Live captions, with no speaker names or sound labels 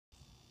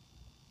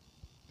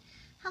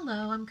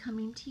Hello, I'm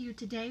coming to you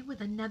today with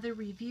another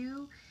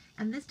review,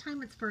 and this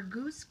time it's for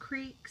Goose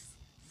Creek's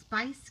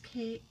Spice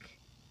Cake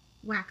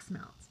Wax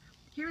Melts.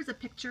 Here's a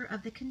picture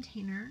of the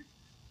container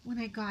when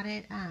I got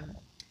it.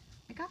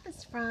 I got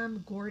this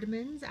from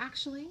Gordman's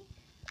actually.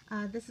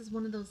 This is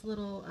one of those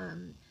little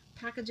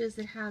packages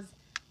that has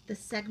the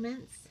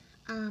segments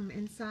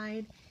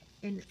inside,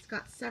 and it's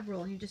got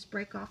several, and you just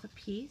break off a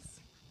piece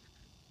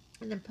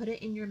and then put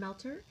it in your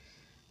melter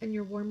and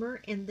your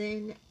warmer, and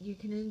then you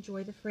can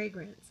enjoy the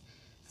fragrance.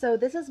 So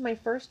this is my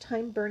first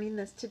time burning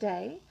this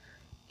today,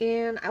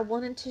 and I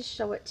wanted to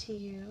show it to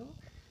you.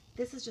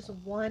 This is just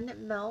one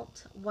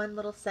melt, one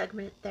little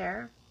segment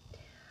there.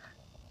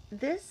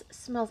 This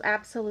smells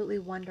absolutely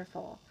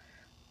wonderful.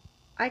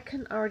 I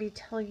can already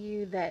tell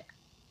you that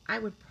I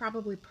would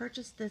probably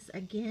purchase this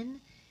again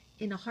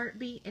in a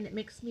heartbeat, and it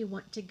makes me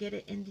want to get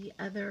it in the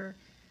other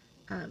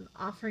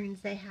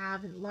offerings they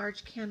have, in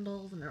large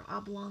candles and their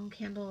oblong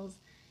candles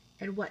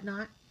and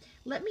whatnot.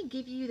 Let me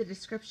give you the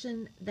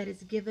description that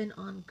is given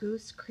on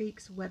Goose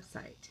Creek's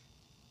website.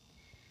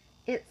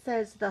 It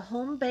says the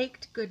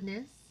home-baked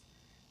goodness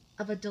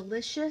of a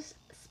delicious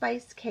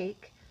spice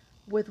cake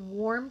with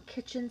warm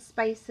kitchen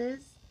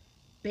spices,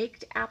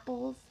 baked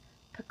apples,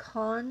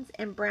 pecans,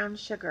 and brown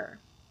sugar.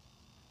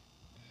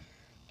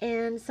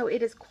 And so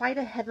it is quite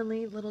a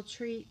heavenly little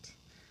treat.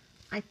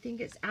 I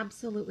think it's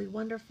absolutely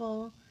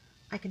wonderful.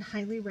 I can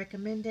highly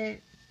recommend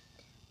it.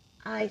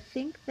 I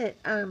think that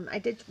I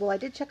did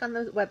check on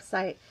the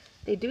website.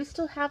 They do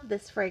still have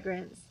this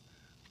fragrance,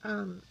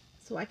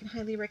 so I can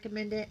highly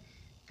recommend it,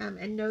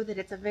 and know that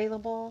it's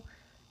available.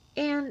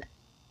 And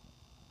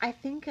I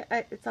think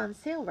it's on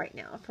sale right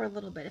now for a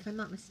little bit, if I'm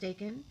not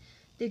mistaken.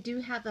 They do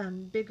have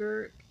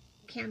bigger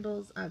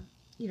candles,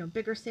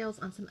 bigger sales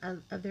on some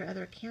of their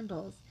other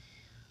candles.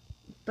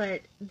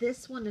 But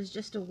this one is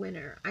just a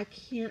winner. I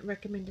can't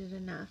recommend it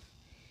enough.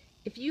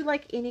 If you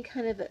like any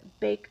kind of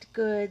baked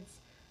goods,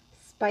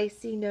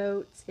 spicy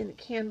notes in the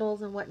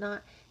candles and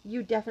whatnot,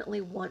 you definitely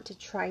want to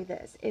try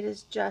this. It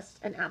is just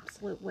an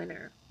absolute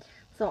winner.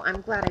 So I'm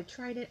glad I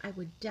tried it. I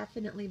would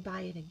definitely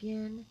buy it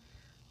again,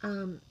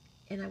 and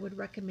I would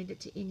recommend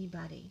it to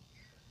anybody,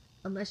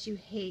 unless you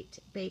hate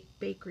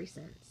bakery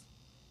scents.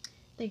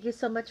 Thank you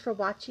so much for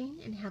watching,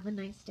 and have a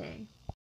nice day.